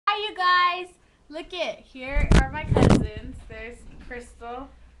Look it. Here are my cousins. There's Crystal.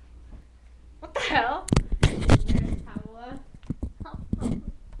 What the hell? There's Pamela. What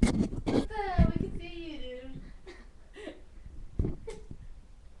the hell? We can see you, dude.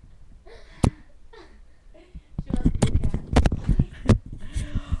 She wants to look at.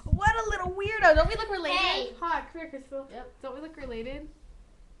 What a little weirdo. Don't we look related? Hey. Hi, come here, Crystal. Yep. Don't we look related?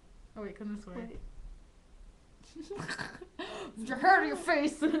 Oh, wait, come this way. Your hair to your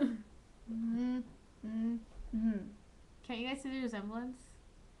face. Mm-hmm. Mm-hmm. Can't you guys see the resemblance?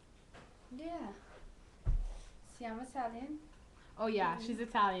 Yeah. See, I'm Italian. Oh yeah, she's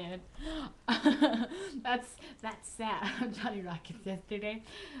Italian. that's sad. Johnny Rockets yesterday.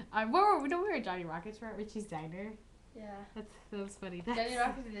 We were at Johnny Rockets, right? Richie's Diner. Yeah. That was funny. Johnny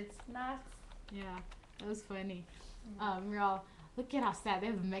Rockets did snacks. Yeah, that was funny. We're all, look at how sad. They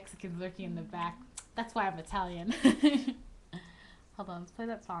have Mexicans lurking in the back. That's why I'm Italian. Hold on, let's play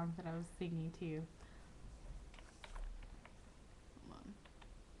that song that I was singing to you.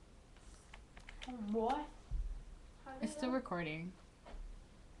 Hold on. What? It's still recording.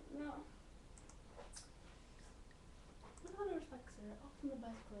 No. I'm not a reflexer. Off from the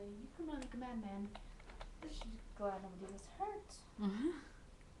bicycle. You come on like a madman. This should glad nobody was hurt.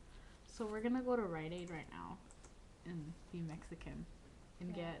 So we're gonna go to Rite Aid right now and be Mexican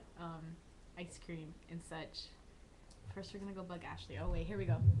and get ice cream and such. First we're gonna go bug Ashley. Oh wait, here we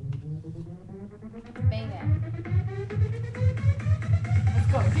go. Bang it. Let's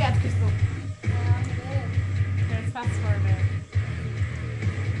go. Yeah, it's Crystal. I'm good. Here, let's fast forward it.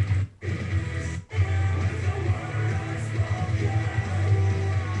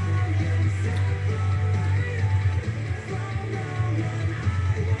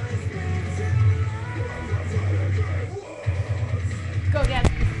 Go, Dad.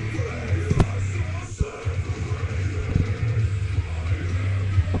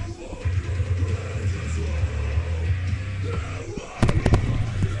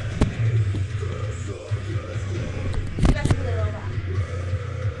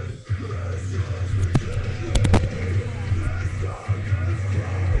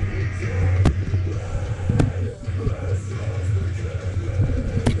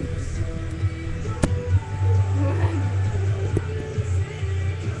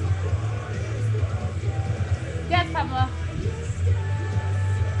 Yes, Pamela.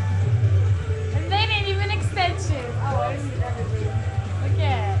 And they didn't even extensions. Oh, I didn't need everything. Look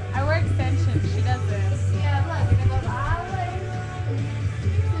at, I wear extensions. She doesn't. Yeah, look. We're gonna go all the way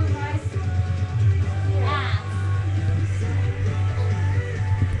to my ass.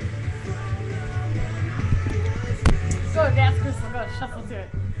 Go, dance, Crystal. Go, shuffle to it.